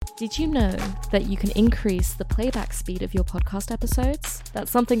Did you know that you can increase the playback speed of your podcast episodes? That's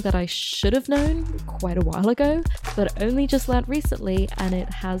something that I should have known quite a while ago, but only just learnt recently, and it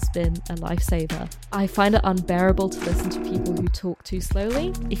has been a lifesaver. I find it unbearable to listen to people who talk too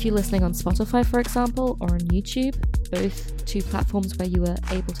slowly. If you're listening on Spotify, for example, or on YouTube, both two platforms where you are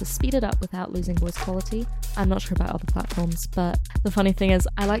able to speed it up without losing voice quality. I'm not sure about other platforms, but the funny thing is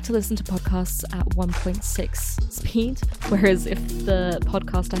I like to listen to podcasts at 1.6 speed, whereas if the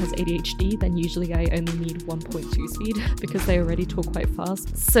podcaster has ADHD, then usually I only need 1.2 speed because they already talk quite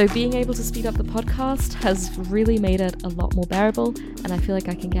fast. So being able to speed up the podcast has really made it a lot more bearable, and I feel like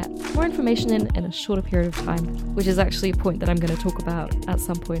I can get more information in a shorter period of time, which is actually a point that I'm going to talk about at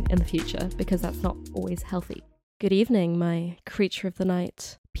some point in the future because that's not always healthy. Good evening, my creature of the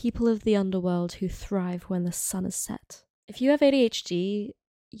night, people of the underworld who thrive when the sun is set. If you have ADHD,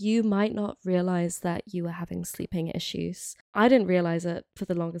 you might not realize that you are having sleeping issues. I didn't realize it for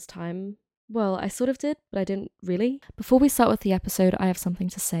the longest time. Well, I sort of did, but I didn't really. Before we start with the episode, I have something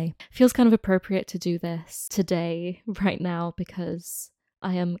to say. It feels kind of appropriate to do this today, right now, because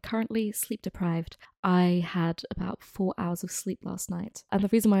I am currently sleep deprived. I had about 4 hours of sleep last night. And the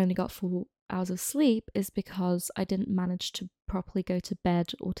reason why I only got 4 hours of sleep is because I didn't manage to properly go to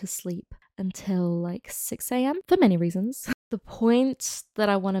bed or to sleep until like 6 a.m. for many reasons. The point that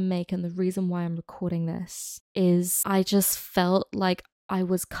I want to make and the reason why I'm recording this is I just felt like I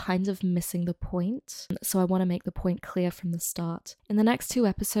was kind of missing the point. So I want to make the point clear from the start. In the next 2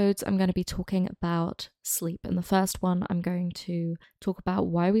 episodes, I'm going to be talking about sleep. In the first one, I'm going to talk about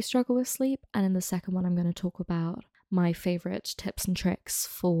why we struggle with sleep. And in the second one, I'm going to talk about my favorite tips and tricks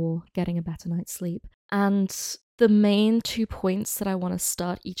for getting a better night's sleep. And the main 2 points that I want to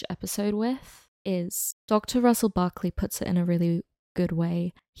start each episode with is Dr. Russell Barkley puts it in a really good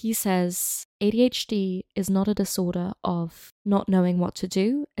way. He says ADHD is not a disorder of not knowing what to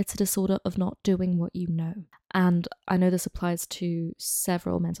do, it's a disorder of not doing what you know. And I know this applies to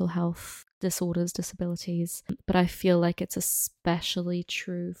several mental health disorders, disabilities, but I feel like it's especially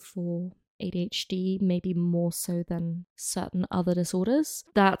true for ADHD, maybe more so than certain other disorders.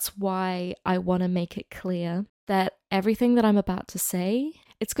 That's why I want to make it clear that everything that I'm about to say,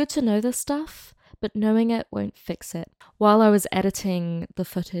 it's good to know this stuff, but knowing it won't fix it. While I was editing the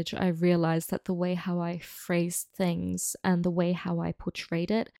footage, I realized that the way how I phrased things and the way how I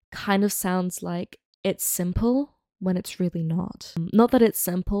portrayed it kind of sounds like it's simple when it's really not. Not that it's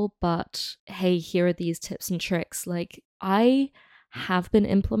simple, but hey, here are these tips and tricks. Like, I have been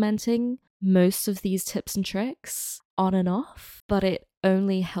implementing most of these tips and tricks on and off, but it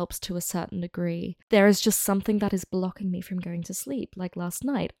only helps to a certain degree. There is just something that is blocking me from going to sleep. Like last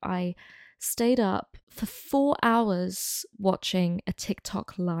night, I stayed up for 4 hours watching a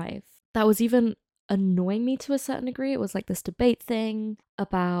TikTok live. That was even annoying me to a certain degree. It was like this debate thing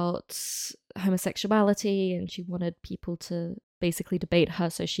about homosexuality, and she wanted people to basically debate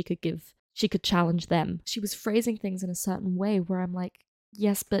her so she could challenge them. She was phrasing things in a certain way where I'm like,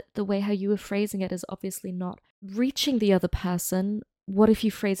 yes, but the way how you were phrasing it is obviously not reaching the other person. What if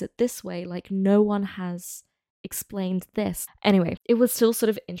you phrase it this way? Like, no one has explained this. Anyway, it was still sort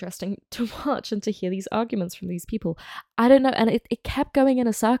of interesting to watch and to hear these arguments from these people. I don't know, and it kept going in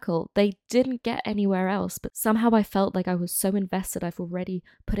a circle. They didn't get anywhere else, but somehow I felt like I was so invested. I've already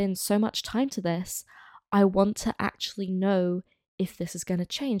put in so much time to this. I want to actually know if this is going to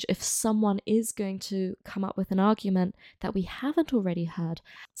change, if someone is going to come up with an argument that we haven't already heard.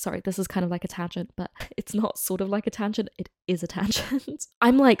 Sorry, this is kind of like a tangent, but it's not sort of like a tangent, it is a tangent.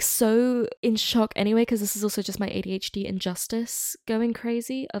 I'm like so in shock anyway, because this is also just my ADHD injustice going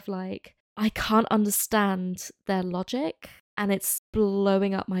crazy of like, I can't understand their logic and it's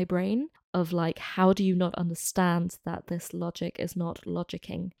blowing up my brain of like, how do you not understand that this logic is not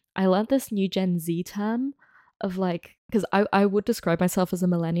logicking? I learned this new Gen Z term of like, because I would describe myself as a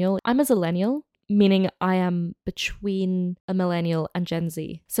millennial. I'm a zillennial, meaning I am between a millennial and Gen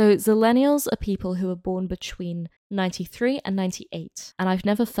Z. So zillennials are people who are born between 93 and 98. And I've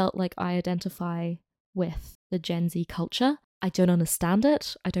never felt like I identify with the Gen Z culture. I don't understand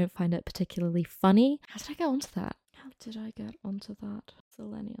it. I don't find it particularly funny. How did I get onto that?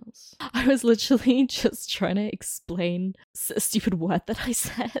 Zillennials. I was literally just trying to explain a stupid word that I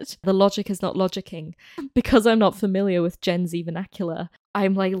said. The logic is not logicking. Because I'm not familiar with Gen Z vernacular,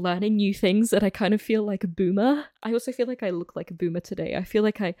 I'm like learning new things and I kind of feel like a boomer. I also feel like I look like a boomer today. I feel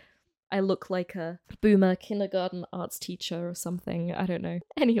like I look like a boomer kindergarten arts teacher or something. I don't know.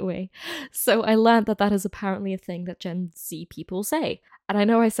 Anyway, so I learned that that is apparently a thing that Gen Z people say. And I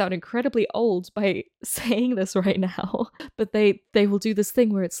know I sound incredibly old by saying this right now, but they will do this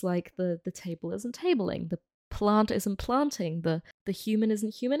thing where it's like the table isn't tabling, the plant isn't planting, the human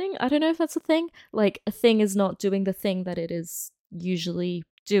isn't humaning. I don't know if that's a thing. Like, a thing is not doing the thing that it is usually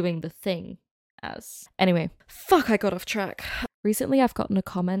doing the thing as. Anyway, fuck, I got off track. Recently, I've gotten a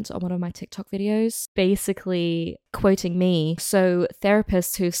comment on one of my TikTok videos basically quoting me. So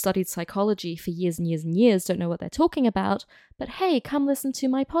therapists who've studied psychology for years and years and years don't know what they're talking about, but hey, come listen to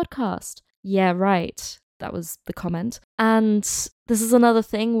my podcast. Yeah, right. That was the comment. And this is another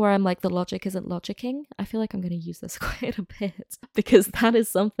thing where I'm like, the logic isn't logicking. I feel like I'm going to use this quite a bit because that is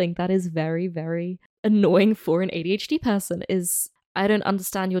something that is very, very annoying for an ADHD person is I don't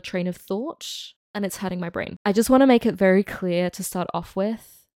understand your train of thought and it's hurting my brain. I just want to make it very clear to start off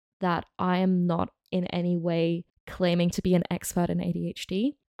with that I am not in any way claiming to be an expert in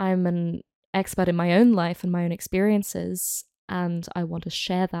ADHD. I'm an expert in my own life and my own experiences, and I want to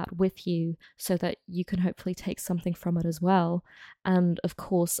share that with you so that you can hopefully take something from it as well. And of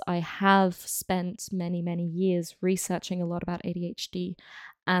course, I have spent many, many years researching a lot about ADHD.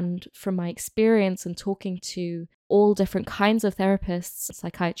 And from my experience and talking to all different kinds of therapists,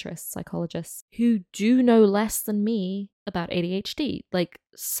 psychiatrists, psychologists, who do know less than me about ADHD, like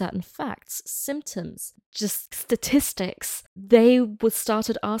certain facts, symptoms, just statistics, they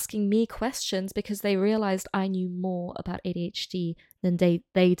started asking me questions because they realized I knew more about ADHD than they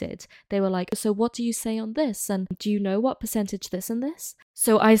did. They were like, so what do you say on this? And do you know what percentage this and this?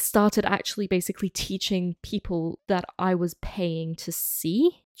 So I started actually basically teaching people that I was paying to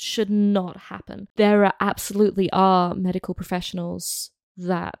see should not happen. There absolutely are medical professionals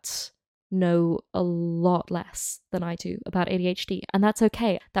that know a lot less than I do about ADHD, and that's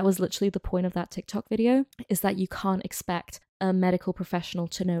okay. That was literally the point of that TikTok video, is that you can't expect a medical professional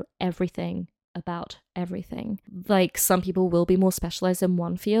to know everything about everything. Like, some people will be more specialized in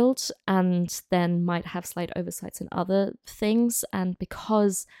one field and then might have slight oversights in other things, and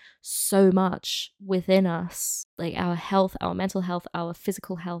because so much within us, like our health, our mental health, our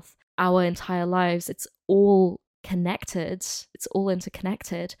physical health, our entire lives, it's all connected, it's all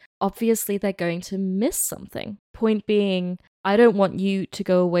interconnected, obviously they're going to miss something. Point being, I don't want you to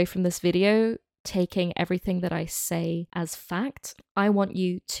go away from this video taking everything that I say as fact. I want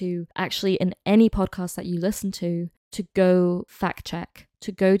you to actually, in any podcast that you listen to go fact check,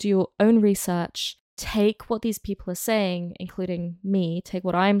 to go do your own research, take what these people are saying, including me, take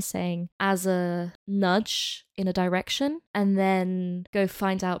what I'm saying as a nudge in a direction, and then go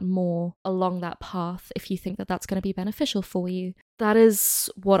find out more along that path if you think that that's going to be beneficial for you. That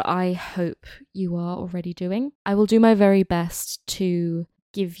is what I hope you are already doing. I will do my very best to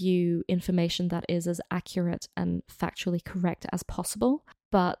give you information that is as accurate and factually correct as possible.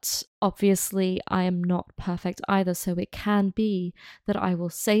 But obviously, I am not perfect either, so it can be that I will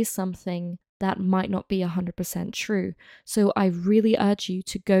say something that might not be 100% true. So I really urge you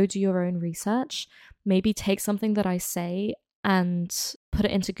to go do your own research. Maybe take something that I say and put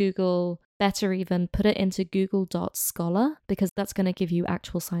it into Google. Better even, put it into google.scholar, because that's going to give you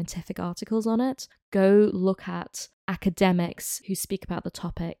actual scientific articles on it. Go look at academics who speak about the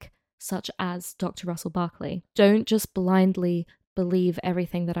topic, such as Dr. Russell Barkley. Don't just blindly believe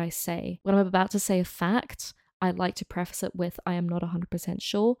everything that I say. When I'm about to say a fact, I like to preface it with, I am not 100%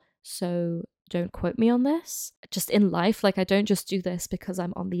 sure, so don't quote me on this. Just in life, like, I don't just do this because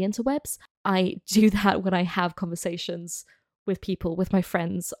I'm on the interwebs. I do that when I have conversations with people, with my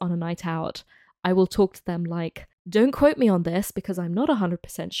friends on a night out. I will talk to them like, don't quote me on this because I'm not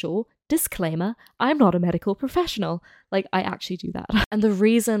 100% sure. Disclaimer, I'm not a medical professional. Like, I actually do that. And the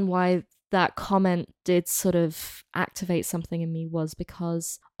reason why that comment did sort of activate something in me was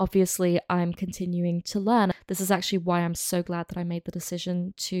because obviously I'm continuing to learn. This is actually why I'm so glad that I made the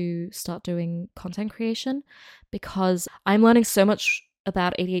decision to start doing content creation, because I'm learning so much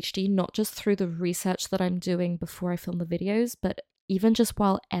about ADHD, not just through the research that I'm doing before I film the videos, but even just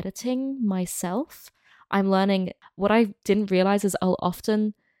while editing myself. I'm learning. What I didn't realize is I'll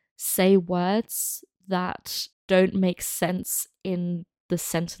often say words that don't make sense in the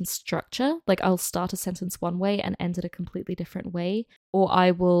sentence structure. Like, I'll start a sentence one way and end it a completely different way, or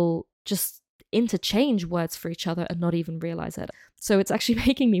I will just interchange words for each other and not even realize it. So it's actually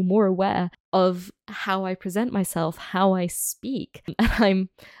making me more aware of how I present myself, how I speak. And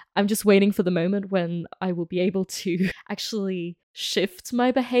I'm just waiting for the moment when I will be able to actually shift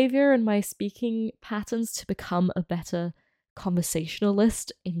my behavior and my speaking patterns to become a better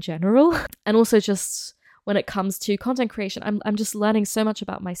conversationalist in general. And also just when it comes to content creation, I'm just learning so much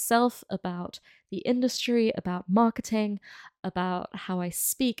about myself, about the industry, about marketing, about how I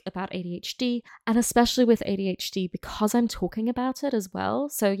speak, about ADHD, and especially with ADHD because I'm talking about it as well.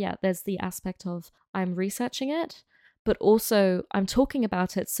 So yeah, there's the aspect of I'm researching it, but also I'm talking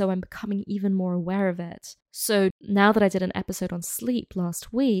about it, so I'm becoming even more aware of it. So now that I did an episode on sleep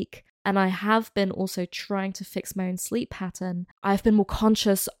last week, and I have been also trying to fix my own sleep pattern, I've been more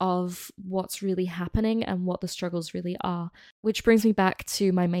conscious of what's really happening and what the struggles really are, which brings me back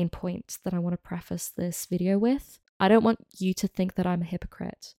to my main point that I want to preface this video with. I don't want you to think that I'm a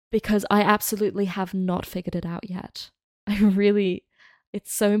hypocrite, because I absolutely have not figured it out yet.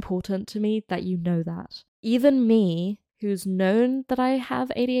 It's so important to me that you know that. Even me, who's known that I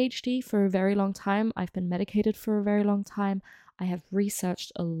have ADHD for a very long time, I've been medicated for a very long time, I have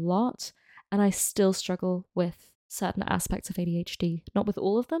researched a lot, and I still struggle with certain aspects of ADHD. Not with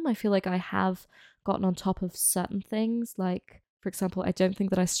all of them. I feel like I have gotten on top of certain things. Like, for example, I don't think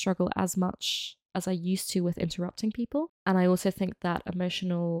that I struggle as much as I used to with interrupting people. And I also think that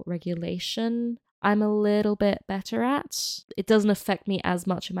emotional regulation, I'm a little bit better at. It doesn't affect me as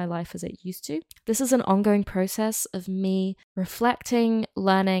much in my life as it used to. This is an ongoing process of me reflecting,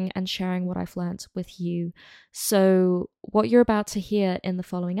 learning, and sharing what I've learned with you. So what you're about to hear in the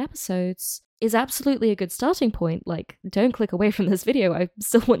following episodes is absolutely a good starting point. Like, don't click away from this video. I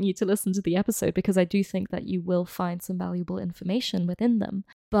still want you to listen to the episode because I do think that you will find some valuable information within them.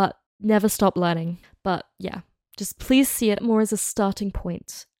 But never stop learning. But yeah, just please see it more as a starting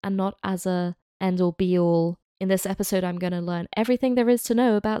point and not as a end-all be-all. In this episode, I'm going to learn everything there is to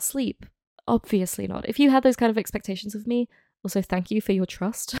know about sleep. Obviously not. If you had those kind of expectations of me, also thank you for your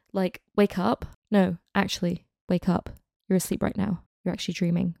trust. Like, wake up. No, actually, wake up. You're asleep right now. You're actually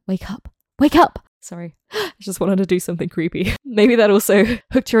dreaming. Wake up. Wake up! Sorry, I just wanted to do something creepy. Maybe that also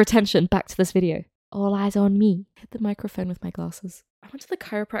hooked your attention back to this video. All eyes on me. Hit the microphone with my glasses. I went to the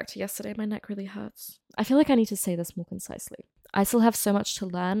chiropractor yesterday. My neck really hurts. I feel like I need to say this more concisely. I still have so much to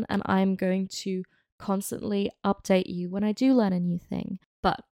learn, and I'm going to constantly update you when I do learn a new thing.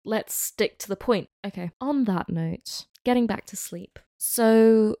 But let's stick to the point. Okay, on that note, getting back to sleep.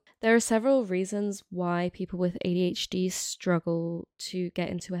 So there are several reasons why people with ADHD struggle to get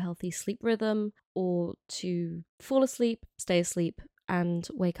into a healthy sleep rhythm or to fall asleep, stay asleep, and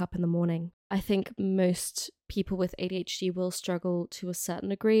wake up in the morning. I think most people with ADHD will struggle to a certain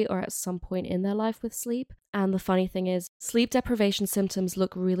degree or at some point in their life with sleep. And the funny thing is, sleep deprivation symptoms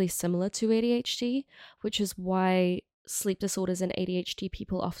look really similar to ADHD, which is why sleep disorders in ADHD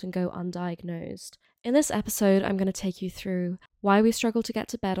people often go undiagnosed. In this episode, I'm going to take you through why we struggle to get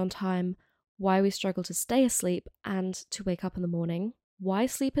to bed on time, why we struggle to stay asleep and to wake up in the morning, why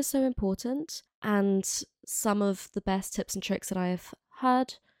sleep is so important, and some of the best tips and tricks that I have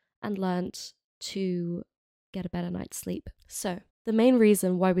heard and learnt to get a better night's sleep. So, the main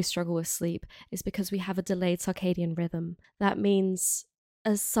reason why we struggle with sleep is because we have a delayed circadian rhythm. That means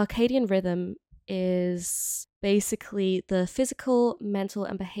a circadian rhythm is basically the physical, mental,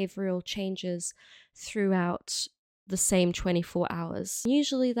 and behavioral changes throughout the same 24 hours.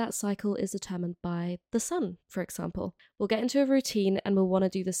 Usually that cycle is determined by the sun, for example. We'll get into a routine and we'll want to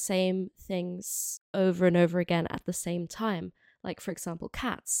do the same things over and over again at the same time. Like, for example,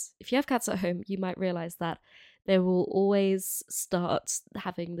 cats. If you have cats at home, you might realize that they will always start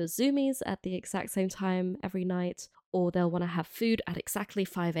having the zoomies at the exact same time every night, or they'll want to have food at exactly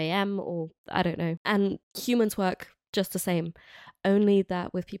 5 a.m. or I don't know. And humans work just the same, only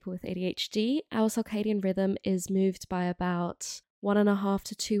that with people with ADHD, our circadian rhythm is moved by about 1.5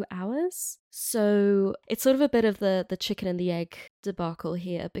 to 2 hours. So it's sort of a bit of the chicken and the egg debacle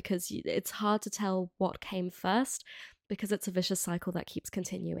here, because it's hard to tell what came first, because it's a vicious cycle that keeps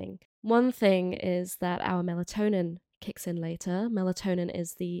continuing. One thing is that our melatonin kicks in later. Melatonin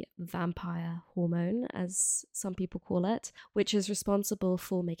is the vampire hormone, as some people call it, which is responsible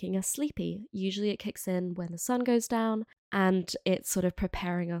for making us sleepy. Usually it kicks in when the sun goes down, and it's sort of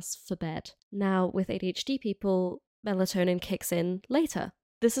preparing us for bed. Now, with ADHD people, melatonin kicks in later.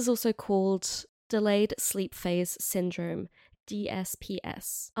 This is also called delayed sleep phase syndrome,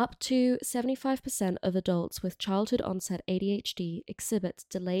 DSPS. Up to 75% of adults with childhood onset ADHD exhibit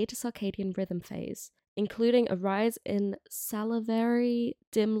delayed circadian rhythm phase, including a rise in salivary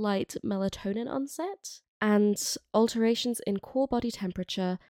dim light melatonin onset and alterations in core body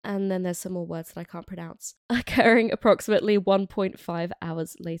temperature, and then there's some more words that I can't pronounce, occurring approximately 1.5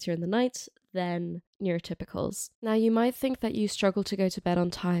 hours later in the night than neurotypicals. Now, you might think that you struggle to go to bed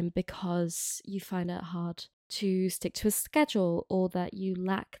on time because you find it hard to stick to a schedule, or that you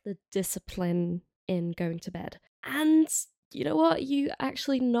lack the discipline in going to bed. And you know what? You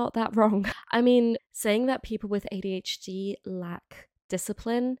actually not that wrong. I mean, saying that people with ADHD lack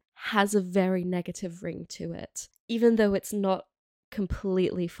discipline has a very negative ring to it, even though it's not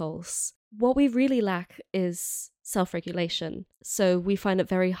completely false. What we really lack is self-regulation. So we find it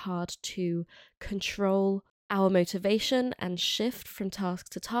very hard to control our motivation and shift from task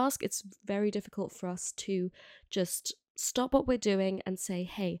to task. It's very difficult for us to just stop what we're doing and say,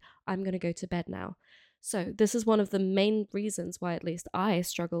 hey, I'm going to go to bed now. So this is one of the main reasons why at least I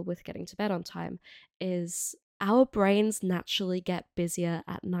struggle with getting to bed on time, is our brains naturally get busier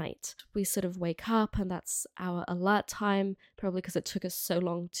at night. We sort of wake up and that's our alert time, probably because it took us so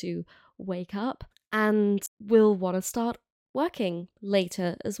long to wake up, and we'll want to start working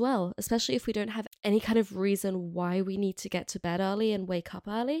later as well, especially if we don't have any kind of reason why we need to get to bed early and wake up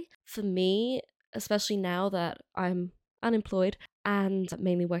early. For me, especially now that I'm unemployed and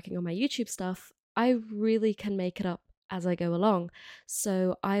mainly working on my YouTube stuff, I really can make it up as I go along.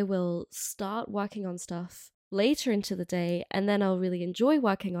 So I will start working on stuff later into the day, and then I'll really enjoy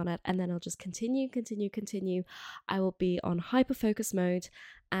working on it, and then I'll just continue. I will be on hyper-focus mode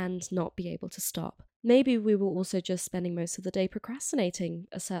and not be able to stop. Maybe we were also just spending most of the day procrastinating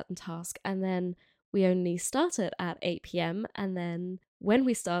a certain task, and then we only start it at 8 p.m, and then when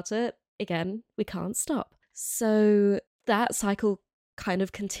we start it, again, we can't stop. So that cycle kind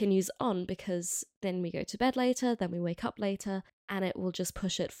of continues on, because then we go to bed later, then we wake up later, and it will just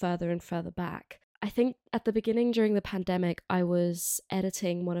push it further and further back. I think at the beginning during the pandemic, I was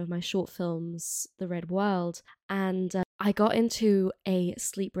editing one of my short films, The Red World, and I got into a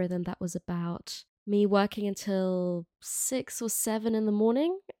sleep rhythm that was about me working until 6 or 7 in the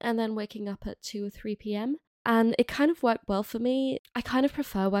morning and then waking up at 2 or 3 p.m. And it kind of worked well for me. I kind of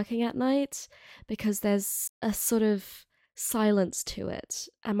prefer working at night because there's a sort of silence to it,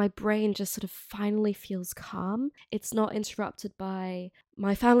 and my brain just sort of finally feels calm. It's not interrupted by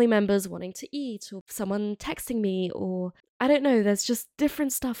my family members wanting to eat or someone texting me, or I don't know, there's just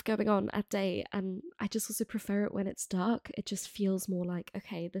different stuff going on at day, and I just also prefer it when it's dark. It just feels more like,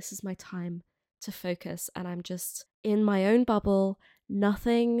 okay, this is my time to focus and I'm just in my own bubble.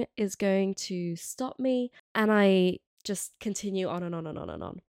 Nothing is going to stop me, and I just continue on and on and on and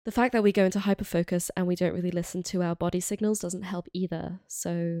on. The fact that we go into hyperfocus and we don't really listen to our body signals doesn't help either.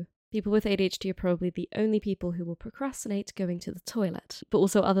 So people with ADHD are probably the only people who will procrastinate going to the toilet. But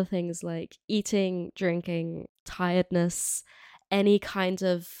also other things like eating, drinking, tiredness, any kind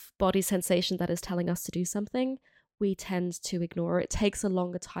of body sensation that is telling us to do something, we tend to ignore. It takes a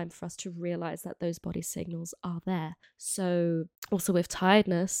longer time for us to realize that those body signals are there. So also with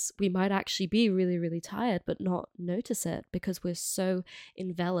tiredness, we might actually be really, really tired, but not notice it because we're so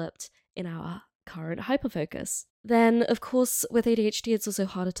enveloped in our current hyperfocus. Then, of course, with ADHD, it's also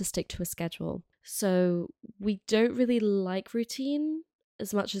harder to stick to a schedule. So we don't really like routine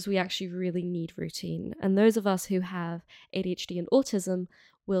as much as we actually really need routine. And those of us who have ADHD and autism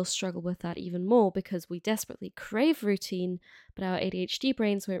will struggle with that even more because we desperately crave routine, but our ADHD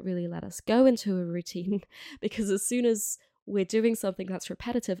brains won't really let us go into a routine because as soon as we're doing something that's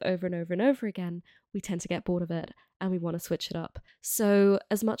repetitive over and over and over again, we tend to get bored of it and we want to switch it up. So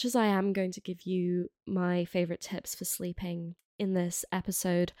as much as I am going to give you my favorite tips for sleeping in this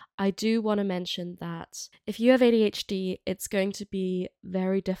episode, I do want to mention that if you have ADHD, it's going to be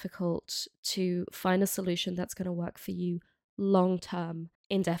very difficult to find a solution that's going to work for you long term,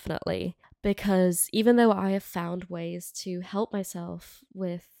 indefinitely, because even though I have found ways to help myself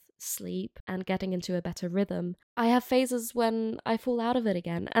with sleep and getting into a better rhythm, I have phases when I fall out of it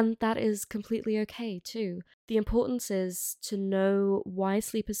again, and that is completely okay too. The importance is to know why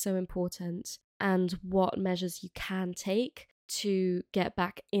sleep is so important and what measures you can take to get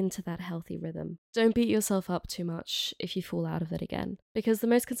back into that healthy rhythm. Don't beat yourself up too much if you fall out of it again, because the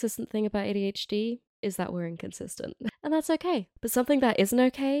most consistent thing about ADHD is that we're inconsistent, and that's okay. But something that isn't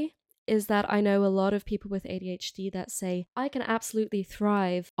okay is that I know a lot of people with ADHD that say, I can absolutely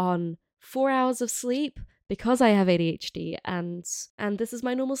thrive on 4 hours of sleep because I have ADHD and this is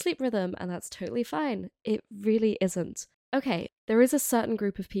my normal sleep rhythm, and that's totally fine. It really isn't. Okay, there is a certain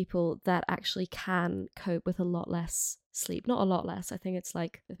group of people that actually can cope with a lot less sleep. Not a lot less, I think it's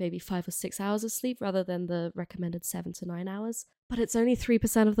like maybe 5 or 6 hours of sleep rather than the recommended 7 to 9 hours. But it's only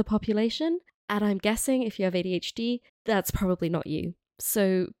 3% of the population, and I'm guessing if you have ADHD, that's probably not you.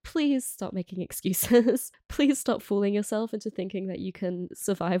 So please stop making excuses. Please stop fooling yourself into thinking that you can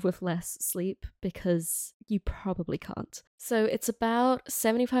survive with less sleep, because you probably can't. So it's about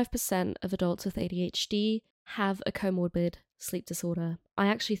 75% of adults with ADHD have a comorbid sleep disorder. I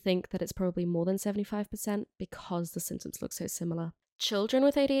actually think that it's probably more than 75% because the symptoms look so similar. Children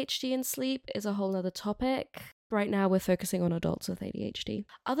with ADHD and sleep is a whole other topic. Right now we're focusing on adults with ADHD.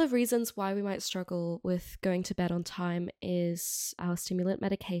 Other reasons why we might struggle with going to bed on time is our stimulant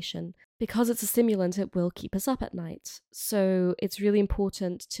medication. Because it's a stimulant, it will keep us up at night. So it's really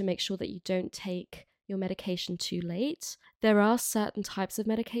important to make sure that you don't take your medication too late. There are certain types of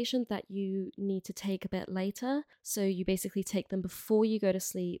medication that you need to take a bit later. So you basically take them before you go to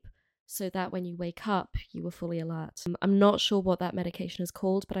sleep so that when you wake up, you were fully alert. I'm not sure what that medication is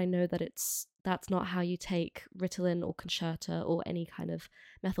called, but I know that that's not how you take Ritalin or Concerta or any kind of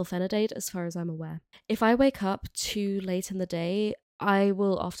methylphenidate as far as I'm aware. If I wake up too late in the day, I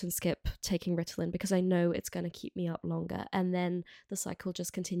will often skip taking Ritalin because I know it's going to keep me up longer, and then the cycle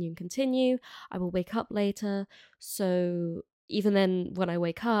just continue. I will wake up later, so even then when I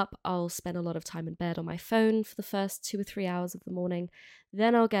wake up, I'll spend a lot of time in bed on my phone for the first 2 or 3 hours of the morning.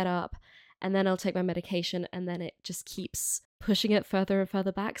 Then I'll get up and then I'll take my medication, and then it just keeps pushing it further and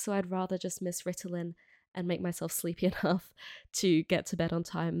further back. So I'd rather just miss Ritalin and make myself sleepy enough to get to bed on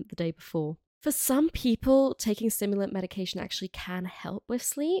time the day before. For some people, taking stimulant medication actually can help with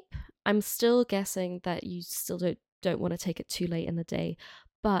sleep. I'm still guessing that you still don't want to take it too late in the day,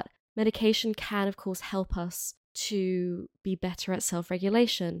 but medication can, of course, help us to be better at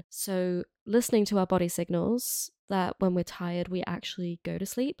self-regulation. So listening to our body signals that when we're tired, we actually go to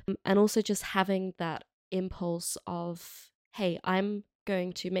sleep, and also just having that impulse of, hey, I'm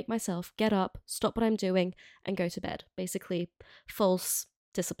going to make myself get up, stop what I'm doing, and go to bed. Basically, false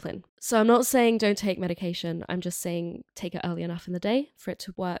discipline. So I'm not saying don't take medication, I'm just saying take it early enough in the day for it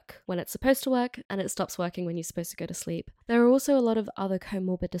to work when it's supposed to work, and it stops working when you're supposed to go to sleep. There are also a lot of other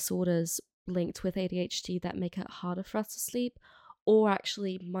comorbid disorders linked with ADHD that make it harder for us to sleep, or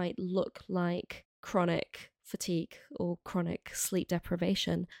actually might look like chronic fatigue or chronic sleep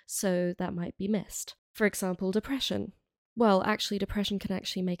deprivation, so that might be missed. For example, depression. Well, actually, depression can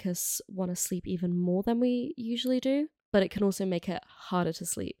actually make us want to sleep even more than we usually do, but it can also make it harder to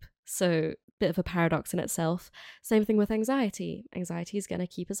sleep. So, bit of a paradox in itself. Same thing with anxiety. Anxiety is going to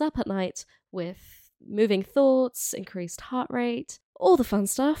keep us up at night with moving thoughts, increased heart rate, all the fun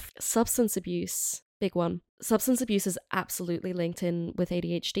stuff. Substance abuse, big one. Substance abuse is absolutely linked in with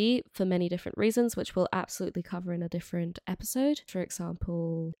ADHD for many different reasons, which we'll absolutely cover in a different episode. For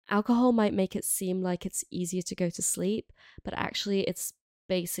example, alcohol might make it seem like it's easier to go to sleep, but actually it's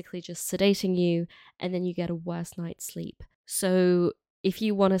basically just sedating you, and then you get a worse night's sleep. So if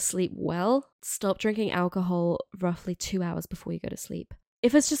you want to sleep well, stop drinking alcohol roughly 2 hours before you go to sleep.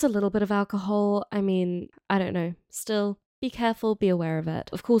 If it's just a little bit of alcohol, I mean, I don't know, still be careful, be aware of it.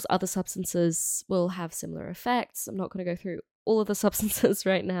 Of course, other substances will have similar effects. I'm not going to go through all of the substances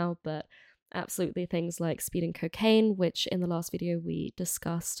right now, but absolutely things like speed and cocaine, which in the last video we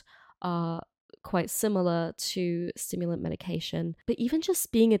discussed are quite similar to stimulant medication. But even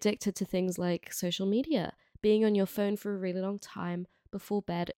just being addicted to things like social media, being on your phone for a really long time before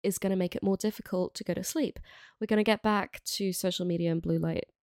bed is going to make it more difficult to go to sleep. We're going to get back to social media and blue light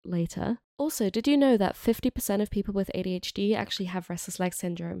later. Also, did you know that 50% of people with ADHD actually have restless leg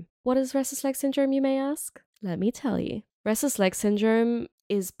syndrome? What is restless leg syndrome, you may ask? Let me tell you. Restless leg syndrome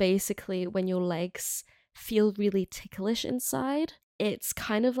is basically when your legs feel really ticklish inside. It's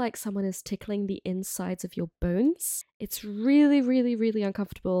kind of like someone is tickling the insides of your bones. It's really, really, really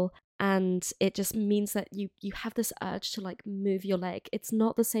uncomfortable, and it just means that you have this urge to like move your leg. It's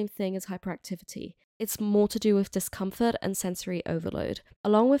not the same thing as hyperactivity. It's more to do with discomfort and sensory overload.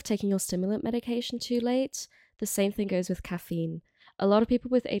 Along with taking your stimulant medication too late, the same thing goes with caffeine. A lot of people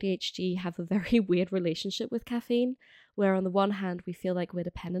with ADHD have a very weird relationship with caffeine, where on the one hand we feel like we're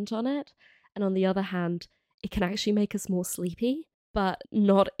dependent on it, and on the other hand it can actually make us more sleepy, but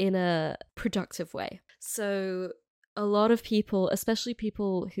not in a productive way. So a lot of people, especially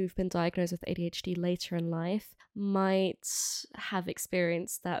people who've been diagnosed with ADHD later in life, might have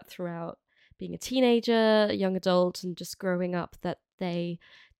experienced that throughout being a teenager, a young adult, and just growing up, that they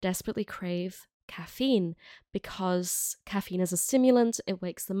desperately crave caffeine because caffeine is a stimulant. It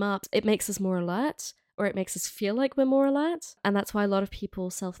wakes them up. It makes us more alert, or it makes us feel like we're more alert. And that's why a lot of people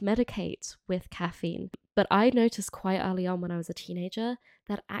self-medicate with caffeine. But I noticed quite early on when I was a teenager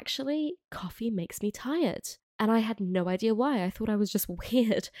that actually coffee makes me tired. And I had no idea why. I thought I was just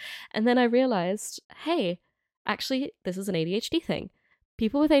weird. And then I realized, hey, actually, this is an ADHD thing.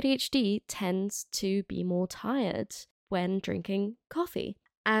 People with ADHD tend to be more tired when drinking coffee.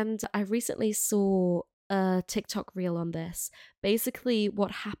 And I recently saw a TikTok reel on this. Basically,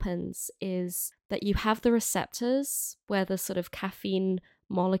 what happens is that you have the receptors where the sort of caffeine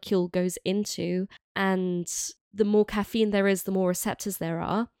molecule goes into, and the more caffeine there is, the more receptors there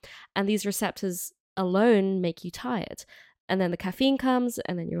are. And these receptors alone make you tired. And then the caffeine comes,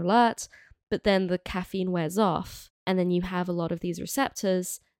 and then you're alert, but then the caffeine wears off. And then you have a lot of these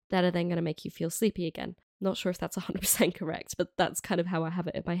receptors that are then going to make you feel sleepy again. Not sure if that's 100% correct, but that's kind of how I have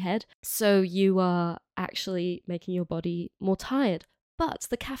it in my head. So you are actually making your body more tired. but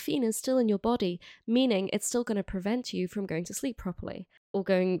the caffeine is still in your body, meaning it's still going to prevent you from going to sleep properly or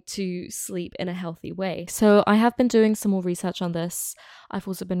going to sleep in a healthy way. So I have been doing some more research on this. I've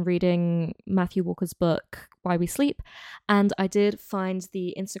also been reading Matthew Walker's book, Why We Sleep, and I did find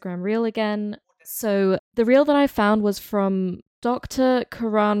the Instagram reel again. So the reel that I found was from Dr.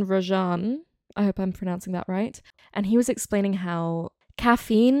 Karan Rajan. I hope I'm pronouncing that right. And he was explaining how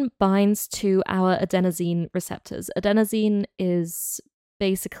caffeine binds to our adenosine receptors. Adenosine is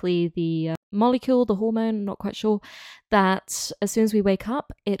basically the molecule, the hormone, not quite sure, that as soon as we wake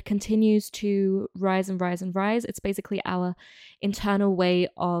up, it continues to rise and rise and rise. It's basically our internal way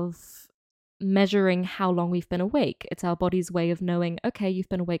of measuring how long we've been awake. It's our body's way of knowing, okay, you've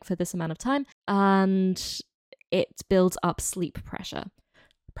been awake for this amount of time, and it builds up sleep pressure.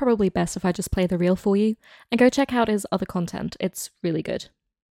 Probably best if I just play the reel for you, and go check out his other content. It's really good.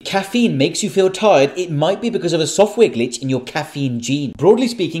 Caffeine makes you feel tired, it might be because of a software glitch in your caffeine gene. Broadly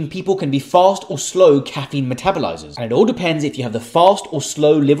speaking, people can be fast or slow caffeine metabolizers, and it all depends if you have the fast or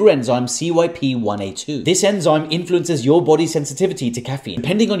slow liver enzyme CYP1A2. This enzyme influences your body's sensitivity to caffeine.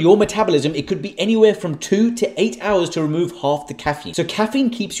 Depending on your metabolism, it could be anywhere from 2 to 8 hours to remove half the caffeine. So caffeine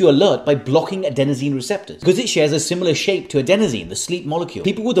keeps you alert by blocking adenosine receptors, because it shares a similar shape to adenosine, the sleep molecule.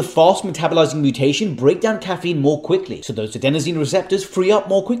 People with a fast metabolizing mutation break down caffeine more quickly, so those adenosine receptors free up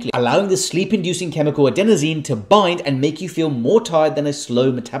more quickly, allowing the sleep-inducing chemical adenosine to bind and make you feel more tired than a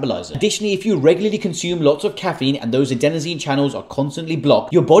slow metabolizer. Additionally, if you regularly consume lots of caffeine and those adenosine channels are constantly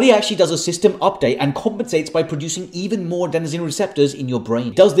blocked, your body actually does a system update and compensates by producing even more adenosine receptors in your brain.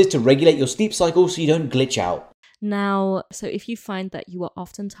 It does this to regulate your sleep cycle so you don't glitch out. Now, so if you find that you are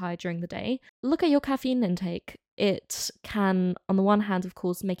often tired during the day, look at your caffeine intake. It can, on the one hand, of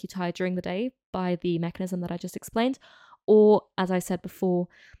course, make you tired during the day by the mechanism that I just explained. Or, as I said before,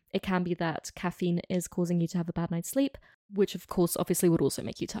 it can be that caffeine is causing you to have a bad night's sleep, which of course obviously would also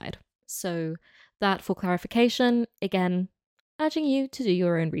make you tired. So that for clarification, again, urging you to do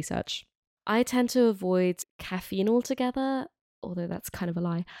your own research. I tend to avoid caffeine altogether, although that's kind of a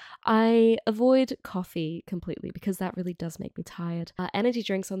lie. I avoid coffee completely because that really does make me tired. Energy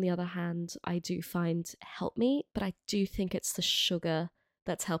drinks, on the other hand, I do find help me, but I do think it's the sugar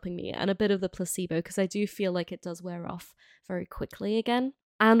that's helping me, and a bit of the placebo, because I do feel like it does wear off very quickly again.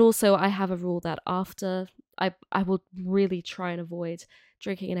 And also I have a rule that after I will really try and avoid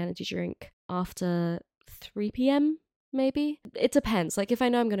drinking an energy drink after 3 p.m. maybe. It depends. Like if I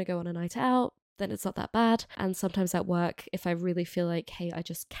know I'm going to go on a night out, then it's not that bad. And sometimes at work, if I really feel like, hey, I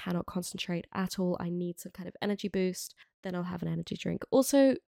just cannot concentrate at all, I need some kind of energy boost, then I'll have an energy drink.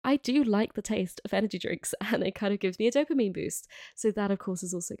 Also, I do like the taste of energy drinks, and it kind of gives me a dopamine boost. So that, of course,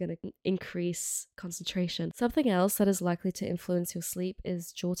 is also going to increase concentration. Something else that is likely to influence your sleep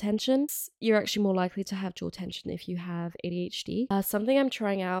is jaw tension. You're actually more likely to have jaw tension if you have ADHD. Something I'm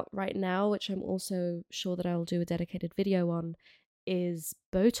trying out right now, which I'm also sure that I'll do a dedicated video on, is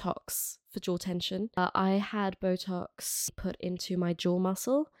Botox for jaw tension. I had Botox put into my jaw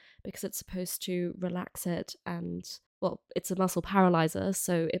muscle because it's supposed to relax it, and well, it's a muscle paralyzer,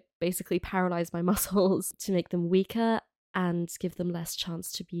 so it basically paralyzed my muscles to make them weaker and give them less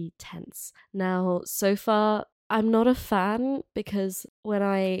chance to be tense. Now, so far, I'm not a fan because when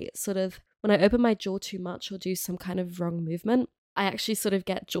I open my jaw too much or do some kind of wrong movement, I actually sort of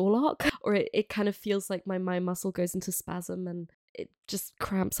get jaw lock, or it kind of feels like my muscle goes into spasm and it just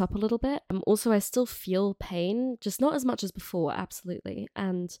cramps up a little bit. Also, I still feel pain, just not as much as before, absolutely.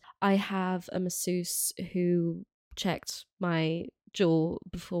 And I have a masseuse who checked my jaw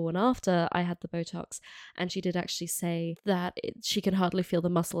before and after I had the Botox, and she did actually say that she can hardly feel the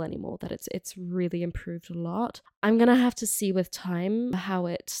muscle anymore, that it's really improved a lot. I'm gonna have to see with time how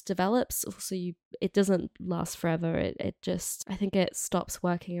it develops. Also, it doesn't last forever. It just, I think it stops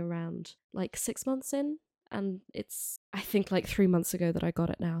working around like 6 months in, and it's, I think, like 3 months ago that I got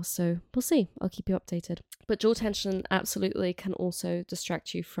it now, so we'll see. I'll keep you updated. But jaw tension absolutely can also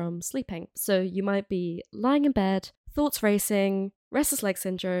distract you from sleeping. So you might be lying in bed, thoughts racing, restless leg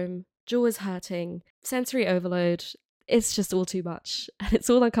syndrome, jaw is hurting, sensory overload. It's just all too much, and it's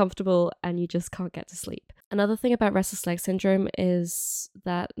all uncomfortable, and you just can't get to sleep. Another thing about restless leg syndrome is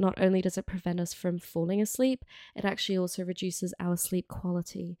that not only does it prevent us from falling asleep, it actually also reduces our sleep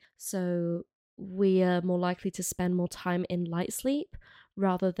quality. So we are more likely to spend more time in light sleep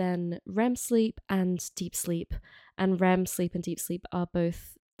rather than REM sleep and deep sleep. And REM sleep and deep sleep are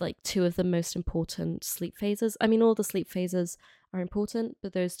both like two of the most important sleep phases. I mean, all the sleep phases are important,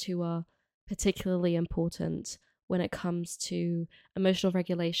 but those two are particularly important when it comes to emotional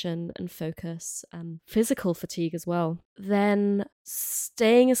regulation and focus and physical fatigue as well. Then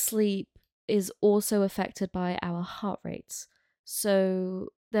staying asleep is also affected by our heart rates. So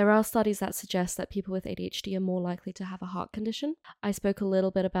there are studies that suggest that people with ADHD are more likely to have a heart condition. I spoke a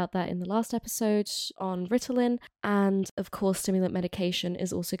little bit about that in the last episode on Ritalin, and of course, stimulant medication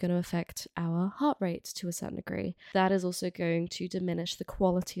is also going to affect our heart rate to a certain degree. That is also going to diminish the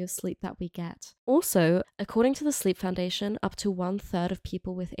quality of sleep that we get. Also, according to the Sleep Foundation, up to 1/3 of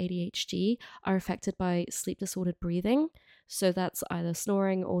people with ADHD are affected by sleep disordered breathing. So that's either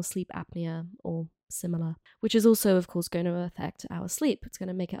snoring or sleep apnea or similar, which is also, of course, going to affect our sleep. It's going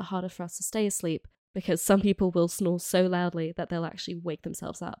to make it harder for us to stay asleep because some people will snore so loudly that they'll actually wake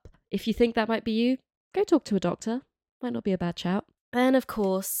themselves up. If you think that might be you, go talk to a doctor. Might not be a bad shout. And of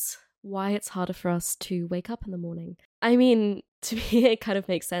course, why it's harder for us to wake up in the morning. I mean, to me, it kind of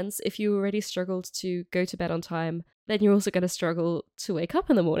makes sense. If you already struggled to go to bed on time, then you're also going to struggle to wake up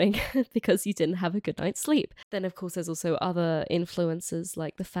in the morning because you didn't have a good night's sleep. Then, of course, there's also other influences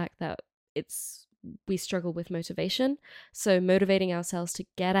like the fact that we struggle with motivation. So motivating ourselves to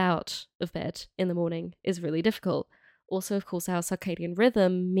get out of bed in the morning is really difficult. Also, of course, our circadian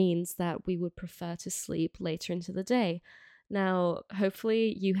rhythm means that we would prefer to sleep later into the day. Now,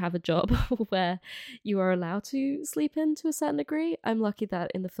 hopefully you have a job where you are allowed to sleep in to a certain degree. I'm lucky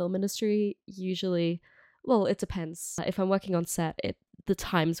that in the film industry, usually, well, it depends. If I'm working on set, the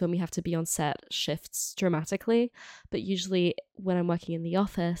times when we have to be on set shifts dramatically. But usually when I'm working in the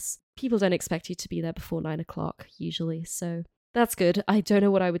office, people don't expect you to be there before 9 o'clock usually. So that's good. I don't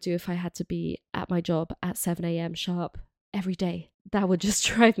know what I would do if I had to be at my job at 7 a.m. sharp every day. That would just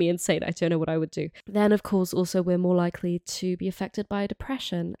drive me insane. I don't know what I would do. Then, of course, also we're more likely to be affected by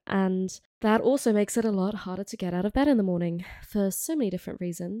depression. And that also makes it a lot harder to get out of bed in the morning for so many different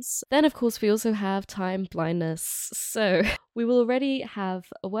reasons. Then, of course, we also have time blindness. So we will already have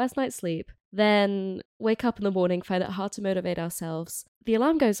a worse night's sleep, then wake up in the morning, find it hard to motivate ourselves. The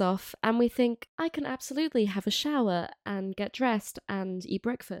alarm goes off and we think, I can absolutely have a shower and get dressed and eat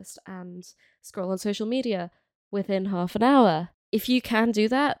breakfast and scroll on social media within half an hour. If you can do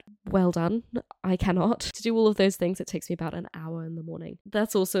that, well done. I cannot. To do all of those things, it takes me about an hour in the morning.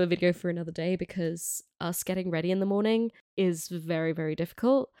 That's also a video for another day because us getting ready in the morning is very, very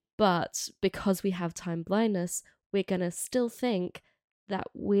difficult. But because we have time blindness, we're going to still think that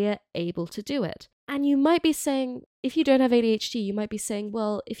we're able to do it. And you might be saying, if you don't have ADHD, you might be saying,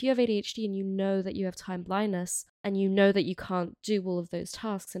 well, if you have ADHD and you know that you have time blindness and you know that you can't do all of those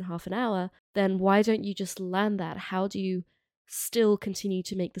tasks in half an hour, then why don't you just learn that? How do you still continue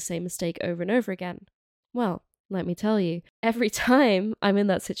to make the same mistake over and over again? Well, let me tell you, every time I'm in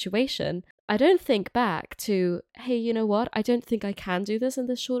that situation, I don't think back to, hey, you know what? I don't think I can do this in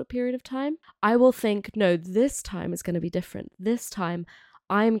this short period of time. I will think, no, this time is going to be different. This time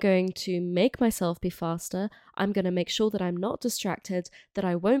I'm going to make myself be faster. I'm going to make sure that I'm not distracted, that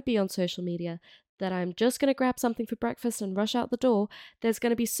I won't be on social media, that I'm just going to grab something for breakfast and rush out the door. There's going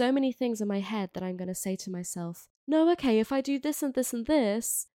to be so many things in my head that I'm going to say to myself, no, okay, if I do this and this and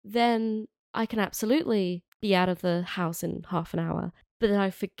this, then I can absolutely be out of the house in half an hour. But then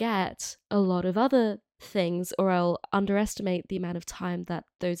I forget a lot of other things, or I'll underestimate the amount of time that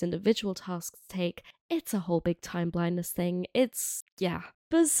those individual tasks take. It's a whole big time blindness thing. Yeah.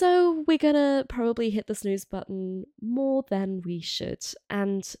 But so we're gonna probably hit the snooze button more than we should.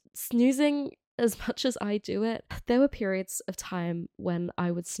 And snoozing, as much as I do it, there were periods of time when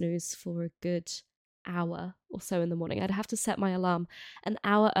I would snooze for a good hour or so in the morning. I'd have to set my alarm an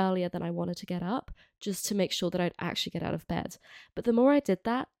hour earlier than I wanted to get up just to make sure that I'd actually get out of bed. But the more I did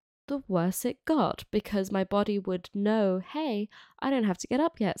that, the worse it got, because my body would know, hey, I don't have to get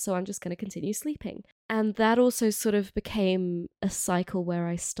up yet, so I'm just going to continue sleeping. And that also sort of became a cycle where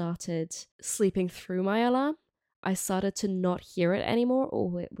I started sleeping through my alarm. I started to not hear it anymore,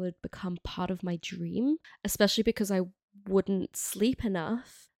 or it would become part of my dream, especially because I wouldn't sleep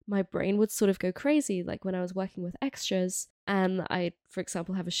enough. My brain would sort of go crazy, like when I was working with extras and I'd, for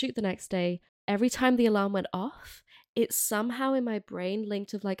example, have a shoot the next day. Every time the alarm went off, it somehow in my brain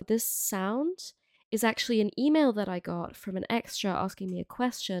linked of like, this sound is actually an email that I got from an extra asking me a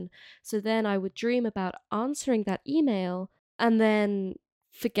question. So then I would dream about answering that email and then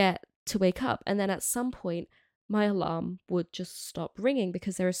forget to wake up. And then at some point, my alarm would just stop ringing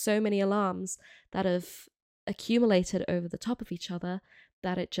because there are so many alarms that have accumulated over the top of each other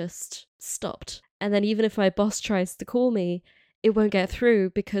that it just stopped. And then even if my boss tries to call me, it won't get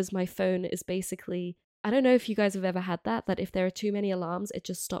through because my phone is basically, I don't know if you guys have ever had that if there are too many alarms, it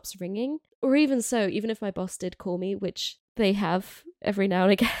just stops ringing. Or even so, even if my boss did call me, which they have every now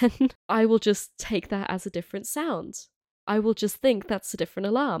and again, I will just take that as a different sound. I will just think that's a different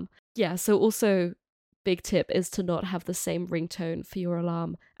alarm. Yeah, so also big tip is to not have the same ringtone for your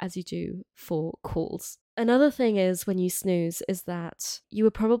alarm as you do for calls. Another thing is when you snooze is that you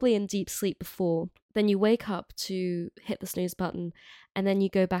were probably in deep sleep before, then you wake up to hit the snooze button, and then you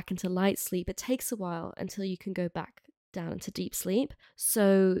go back into light sleep. It takes a while until you can go back down into deep sleep.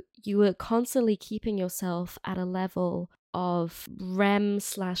 So you are constantly keeping yourself at a level of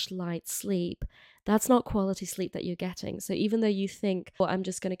REM/light sleep. That's not quality sleep that you're getting. So even though you think, well, I'm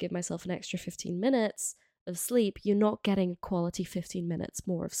just going to give myself an extra 15 minutes of sleep, you're not getting quality 15 minutes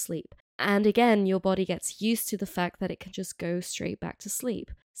more of sleep. And again, your body gets used to the fact that it can just go straight back to sleep.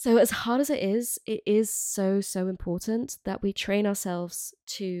 So as hard as it is so important that we train ourselves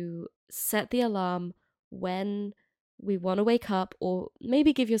to set the alarm when we want to wake up, or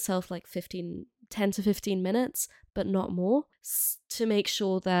maybe give yourself like 10 to 15 minutes, but not more, to make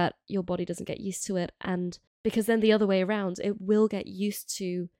sure that your body doesn't get used to it. And because then the other way around, it will get used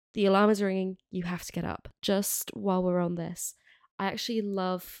to the alarm is ringing, you have to get up. Just while we're on this, I actually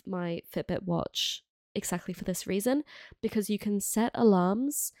love my Fitbit watch exactly for this reason, because you can set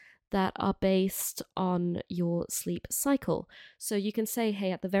alarms that are based on your sleep cycle. So you can say,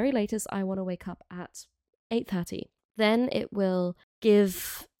 hey, at the very latest, I want to wake up at 8:30. Then it will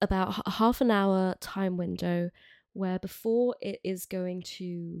give about half an hour time window where before it is going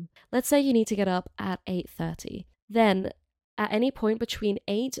to, let's say you need to get up at 8:30. Then at any point between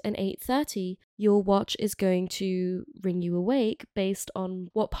 8 and 8:30, your watch is going to ring you awake based on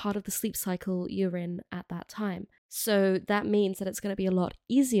what part of the sleep cycle you're in at that time. So that means that it's going to be a lot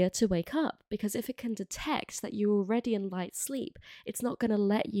easier to wake up, because if it can detect that you're already in light sleep, it's not going to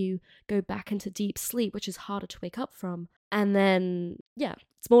let you go back into deep sleep, which is harder to wake up from. And then, yeah,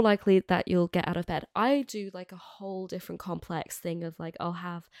 it's more likely that you'll get out of bed. I do like a whole different complex thing of like, I'll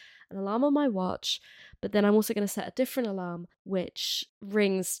have an alarm on my watch, but then I'm also going to set a different alarm which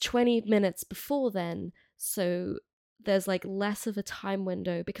rings 20 minutes before then. So there's like less of a time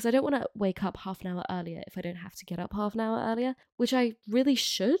window, because I don't want to wake up half an hour earlier if I don't have to get up half an hour earlier, which I really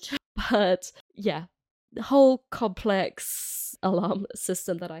should. But yeah, the whole complex alarm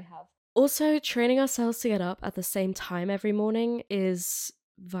system that I have. Also, training ourselves to get up at the same time every morning is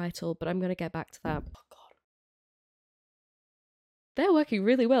vital, but I'm going to get back to that. Oh god. They're working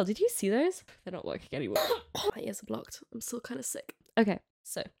really well. Did you see those? They're not working anymore. My ears are blocked. I'm still kind of sick. Okay,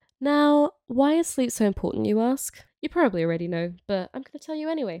 so now, why is sleep so important, you ask? You probably already know, but I'm going to tell you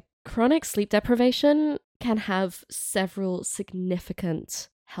anyway. Chronic sleep deprivation can have several significant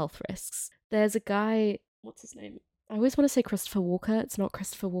health risks. There's a guy, what's his name? I always want to say Christopher Walker. It's not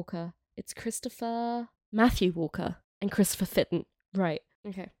Christopher Walker. It's Matthew Walker and Christopher Fitton. Right.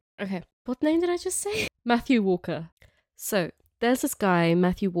 Okay. What name did I just say? Matthew Walker. So, there's this guy,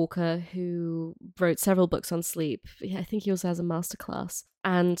 Matthew Walker, who wrote several books on sleep. I think he also has a masterclass.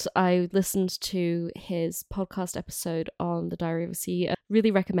 And I listened to his podcast episode on the Diary of a CEO.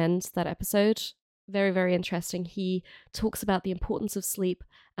 Really recommend that episode. Very, very interesting. He talks about the importance of sleep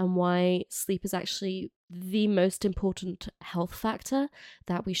and why sleep is actually the most important health factor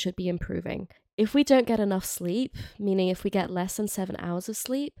that we should be improving. If we don't get enough sleep, meaning if we get less than 7 hours of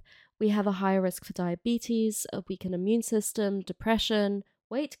sleep, we have a higher risk for diabetes, a weakened immune system, depression,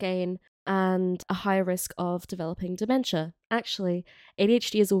 weight gain, and a higher risk of developing dementia. Actually,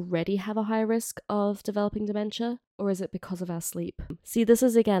 ADHDers already have a higher risk of developing dementia, or is it because of our sleep? See, this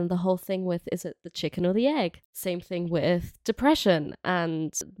is again the whole thing with, is it the chicken or the egg? Same thing with depression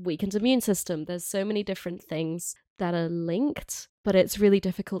and weakened immune system. There's so many different things that are linked, but it's really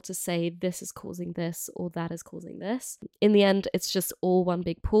difficult to say this is causing this or that is causing this. In the end, it's just all one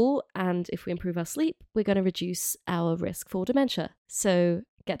big pool, and if we improve our sleep, we're going to reduce our risk for dementia. So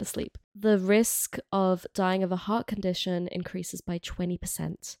get to sleep. The risk of dying of a heart condition increases by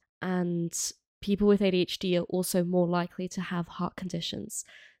 20%, and people with ADHD are also more likely to have heart conditions.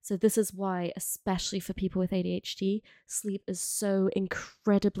 So this is why, especially for people with ADHD, sleep is so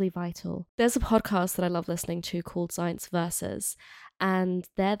incredibly vital. There's a podcast that I love listening to called Science Versus, and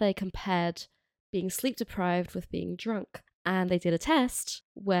there they compared being sleep deprived with being drunk. And they did a test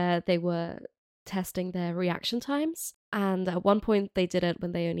where they were testing their reaction times. And at one point they did it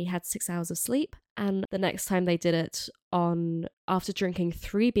when they only had 6 hours of sleep. And the next time they did it after drinking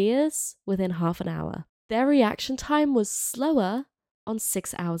 3 beers within half an hour. Their reaction time was slower on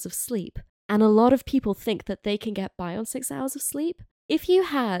 6 hours of sleep. And a lot of people think that they can get by on 6 hours of sleep. If you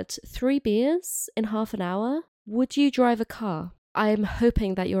had 3 beers in half an hour, would you drive a car? I'm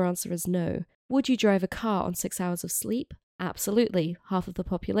hoping that your answer is no. Would you drive a car on 6 hours of sleep? Absolutely. Half of the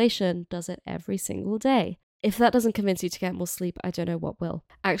population does it every single day. If that doesn't convince you to get more sleep, I don't know what will.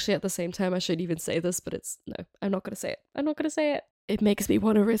 Actually, at the same time, I shouldn't even say this, but no, I'm not going to say it. It makes me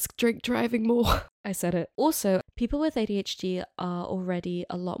want to risk drink driving more. I said it. Also, People with ADHD are already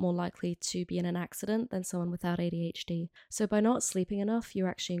a lot more likely to be in an accident than someone without ADHD. So by not sleeping enough, you're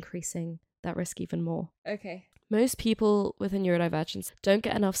actually increasing that risk even more. Okay. Most people with a neurodivergence don't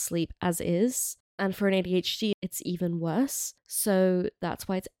get enough sleep as is. And for an ADHD, it's even worse. So that's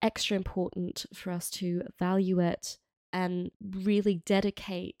why it's extra important for us to value it and really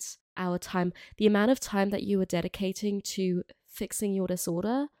dedicate our time. The amount of time that you are dedicating to fixing your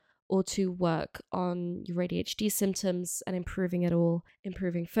disorder or to work on your ADHD symptoms and improving it all,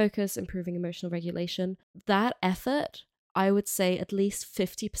 improving focus, improving emotional regulation, that effort, I would say at least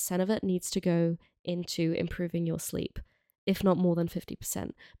 50% of it needs to go into improving your sleep, if not more than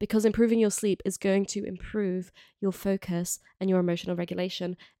 50%, because improving your sleep is going to improve your focus and your emotional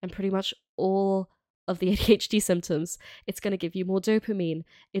regulation and pretty much all of the ADHD symptoms. It's going to give you more dopamine.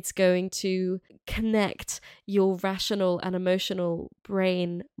 It's going to connect your rational and emotional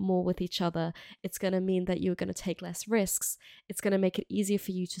brain more with each other. It's going to mean that you're going to take less risks. It's going to make it easier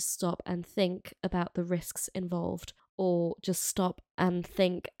for you to stop and think about the risks involved, or just stop and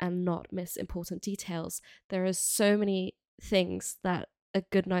think and not miss important details. There are so many things that a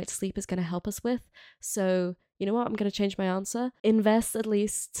good night's sleep is going to help us with. So you know what? I'm going to change my answer. Invest at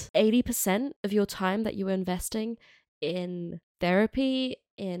least 80% of your time that you are investing in therapy,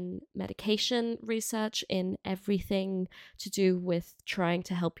 in medication research, in everything to do with trying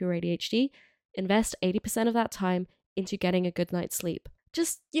to help your ADHD. Invest 80% of that time into getting a good night's sleep.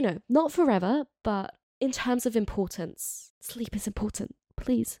 Just, not forever, but in terms of importance. Sleep is important.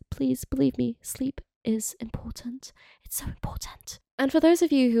 Please, please believe me, sleep is important. It's so important. And for those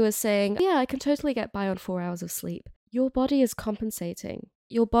of you who are saying, yeah, I can totally get by on 4 hours of sleep, your body is compensating.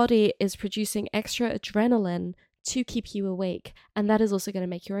 Your body is producing extra adrenaline to keep you awake. And that is also going to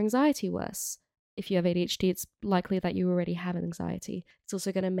make your anxiety worse. If you have ADHD, it's likely that you already have anxiety. It's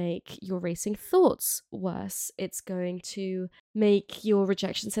also going to make your racing thoughts worse. It's going to make your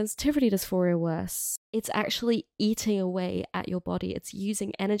rejection sensitivity dysphoria worse. It's actually eating away at your body. It's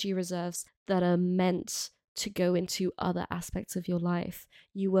using energy reserves that are meant to go into other aspects of your life.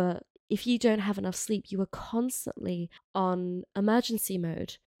 If you don't have enough sleep, you are constantly on emergency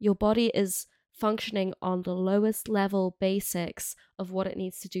mode. Your body is functioning on the lowest level basics of what it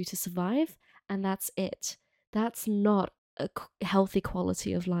needs to do to survive, and that's it. That's not a healthy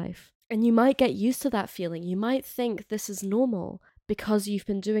quality of life. And you might get used to that feeling. You might think this is normal because you've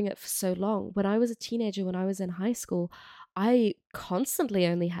been doing it for so long. When I was a teenager, when I was in high school, I constantly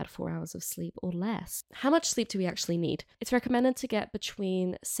only had 4 hours of sleep or less. How much sleep do we actually need? It's recommended to get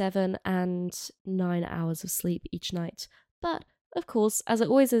between 7 and 9 hours of sleep each night. But, of course, as it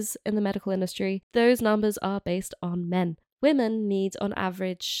always is in the medical industry, those numbers are based on men. Women need, on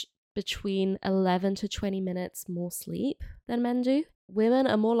average, between 11 to 20 minutes more sleep than men do. Women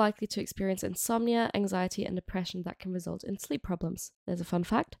are more likely to experience insomnia, anxiety, and depression that can result in sleep problems. There's a fun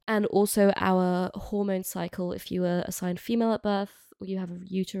fact. And also our hormone cycle, if you were assigned female at birth or you have a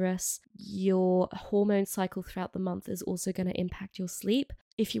uterus, your hormone cycle throughout the month is also going to impact your sleep.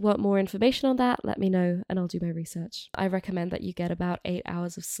 If you want more information on that, let me know and I'll do my research. I recommend that you get about 8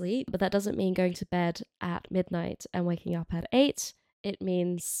 hours of sleep, but that doesn't mean going to bed at midnight and waking up at 8. It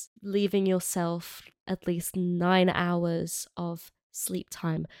means leaving yourself at least 9 hours of sleep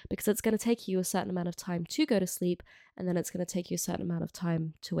time, because it's going to take you a certain amount of time to go to sleep, and then it's going to take you a certain amount of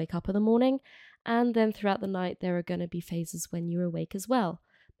time to wake up in the morning, and then throughout the night there are going to be phases when you're awake as well.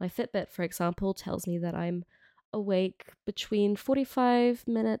 My Fitbit, for example, tells me that I'm awake between 45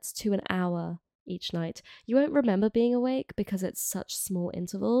 minutes to an hour each night. You won't remember being awake because it's such small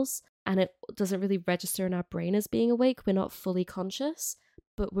intervals and it doesn't really register in our brain as being awake. We're not fully conscious,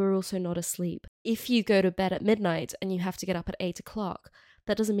 but we're also not asleep. If you go to bed at midnight and you have to get up at 8 o'clock,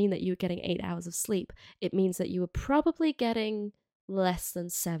 that doesn't mean that you're getting 8 hours of sleep. It means that you are probably getting less than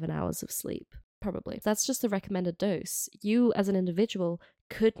 7 hours of sleep. Probably. That's just the recommended dose. You as an individual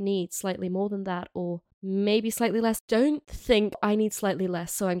could need slightly more than that, or maybe slightly less. Don't think I need slightly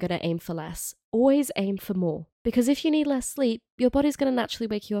less, so I'm going to aim for less. Always aim for more. Because if you need less sleep, your body's going to naturally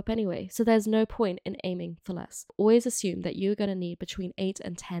wake you up anyway. So there's no point in aiming for less. Always assume that you're going to need between 8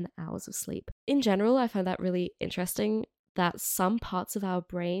 and 10 hours of sleep. In general, I find that really interesting that some parts of our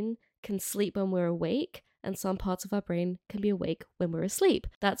brain can sleep when we're awake, and some parts of our brain can be awake when we're asleep.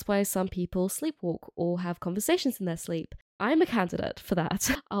 That's why some people sleepwalk or have conversations in their sleep. I'm a candidate for that.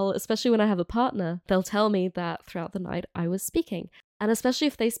 Especially when I have a partner, they'll tell me that throughout the night I was speaking. And especially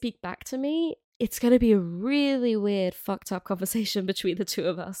if they speak back to me, it's going to be a really weird, fucked up conversation between the two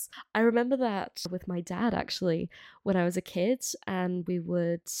of us. I remember that with my dad, actually, when I was a kid, and we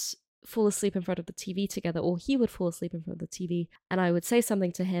would fall asleep in front of the TV together, or he would fall asleep in front of the TV, and I would say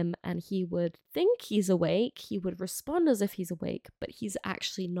something to him and he would think he's awake, he would respond as if he's awake, but he's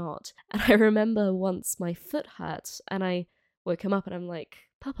actually not. And I remember once my foot hurt and I woke him up and I'm like,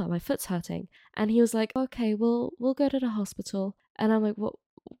 Papa, my foot's hurting. And he was like, okay, we'll go to the hospital. And I'm like,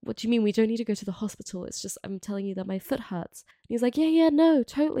 what do you mean we don't need to go to the hospital? It's just, I'm telling you that my foot hurts. And he's like, yeah, no,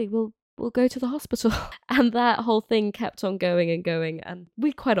 totally, we'll go to the hospital. And that whole thing kept on going and going, and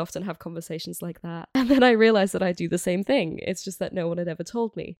we quite often have conversations like that. And then I realized that I do the same thing. It's just that no one had ever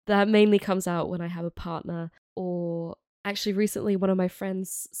told me. That mainly comes out when I have a partner, or actually recently one of my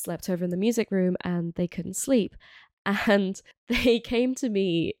friends slept over in the music room and they couldn't sleep. And they came to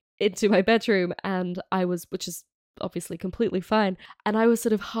me into my bedroom and I was, which is obviously completely fine, and I was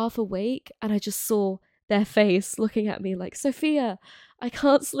sort of half awake and I just saw their face looking at me like, Sophia, I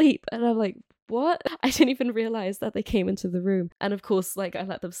can't sleep. And I'm like, what? I didn't even realize that they came into the room. And of course, like, I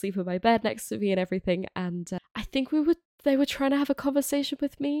let them sleep in my bed next to me and everything. And I think they were trying to have a conversation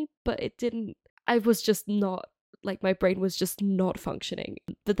with me, but it didn't, I was just not, like, my brain was just not functioning.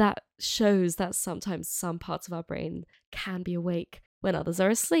 But that shows that sometimes some parts of our brain can be awake when others are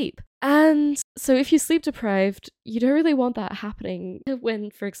asleep. And so if you're sleep deprived, you don't really want that happening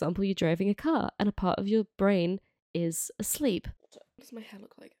when, for example, you're driving a car and a part of your brain is asleep. What does my hair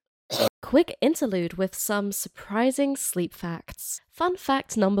look like? Quick interlude with some surprising sleep facts. Fun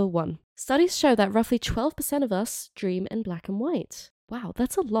fact number 1. Studies show that roughly 12% of us dream in black and white. Wow,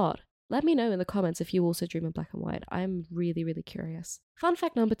 that's a lot. Let me know in the comments if you also dream in black and white. I'm really, really curious. Fun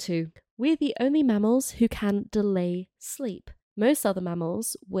fact number 2. We're the only mammals who can delay sleep. Most other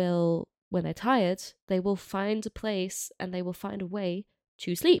mammals will, when they're tired, they will find a place and they will find a way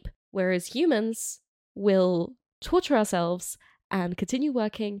to sleep. Whereas humans will torture ourselves and continue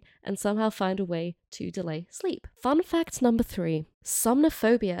working and somehow find a way to delay sleep. Fun fact number 3.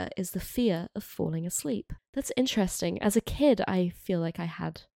 Somnophobia is the fear of falling asleep. That's interesting. As a kid, I feel like I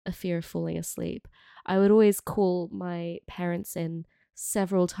had a fear of falling asleep. I would always call my parents in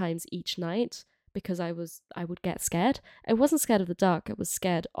several times each night because I would get scared. I wasn't scared of the dark, I was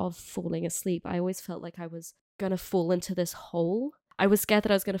scared of falling asleep. I always felt like I was gonna fall into this hole. I was scared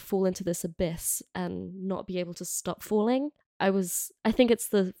that I was gonna fall into this abyss and not be able to stop falling. I think it's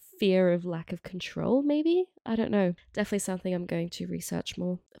the fear of lack of control, maybe? I don't know. Definitely something I'm going to research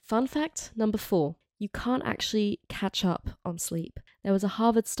more. Fun fact number 4. You can't actually catch up on sleep. There was a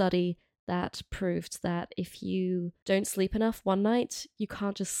Harvard study that proved that if you don't sleep enough one night, you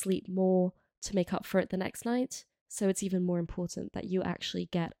can't just sleep more to make up for it the next night. So it's even more important that you actually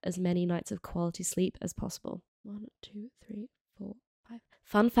get as many nights of quality sleep as possible. 1, 2, 3, 4, 5.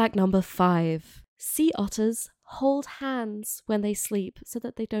 Fun fact number 5. Sea otters hold hands when they sleep so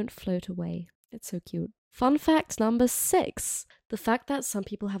that they don't float away. It's so cute. Fun fact number 6. The fact that some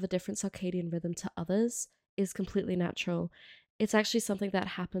people have a different circadian rhythm to others is completely natural. It's actually something that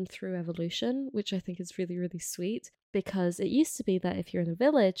happened through evolution, which I think is really, really sweet, because it used to be that if you're in a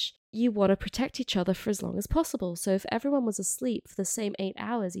village, you want to protect each other for as long as possible. So if everyone was asleep for the same 8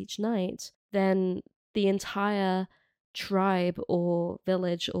 hours each night, then the entire tribe or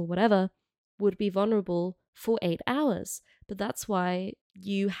village or whatever would be vulnerable for 8 hours. But that's why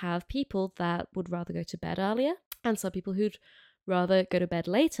you have people that would rather go to bed earlier and some people who'd rather go to bed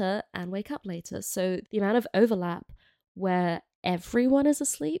later and wake up later. So the amount of overlap where everyone is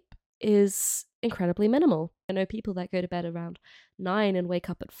asleep is incredibly minimal. I know people that go to bed around 9 and wake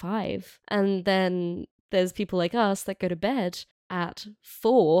up at 5. And then there's people like us that go to bed at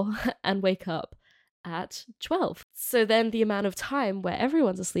 4 and wake up at 12. So then the amount of time where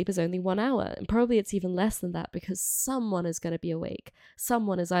everyone's asleep is only 1 hour. And probably it's even less than that because someone is going to be awake.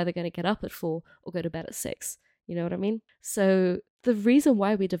 Someone is either going to get up at 4 or go to bed at 6. You know what I mean? So the reason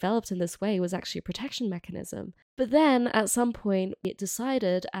why we developed in this way was actually a protection mechanism. But then at some point it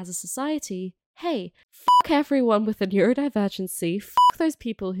decided as a society, hey, fuck everyone with a neurodivergency, fuck those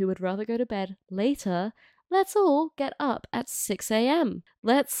people who would rather go to bed later. Let's all get up at 6 a.m.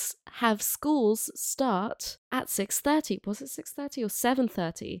 Let's have schools start at 6:30. Was it 6:30 or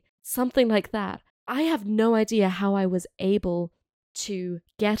 7:30? Something like that. I have no idea how I was able to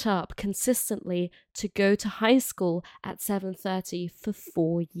get up consistently to go to high school at 7:30 for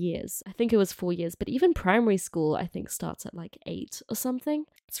 4 years. I think it was 4 years, but even primary school I think starts at like 8 or something.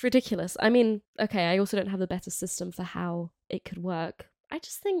 It's ridiculous. I mean, okay, I also don't have a better system for how it could work. I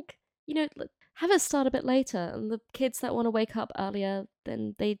just think, you know, have it start a bit later, and the kids that want to wake up earlier,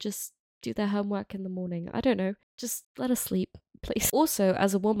 then they just do their homework in the morning. I don't know. Just let us sleep, please. Also,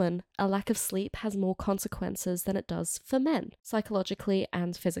 as a woman, a lack of sleep has more consequences than it does for men, psychologically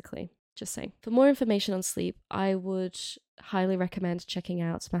and physically. Just saying. For more information on sleep, I would highly recommend checking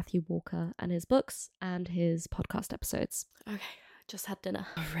out Matthew Walker and his books and his podcast episodes. Okay, just had dinner.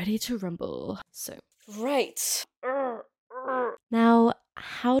 Ready to rumble. So, right. Now,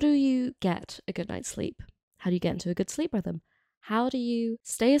 how do you get a good night's sleep? How do you get into a good sleep rhythm? How do you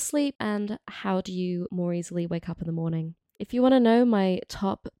stay asleep? And how do you more easily wake up in the morning? If you want to know my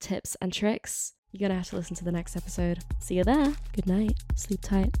top tips and tricks, you're going to have to listen to the next episode. See you there. Good night. Sleep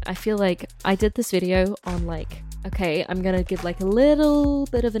tight. I feel like I did this video on okay, I'm going to give a little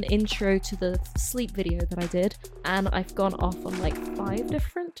bit of an intro to the sleep video that I did. And I've gone off on 5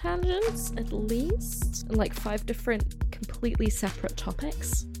 different tangents at least. And 5 different completely separate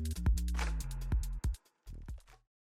topics.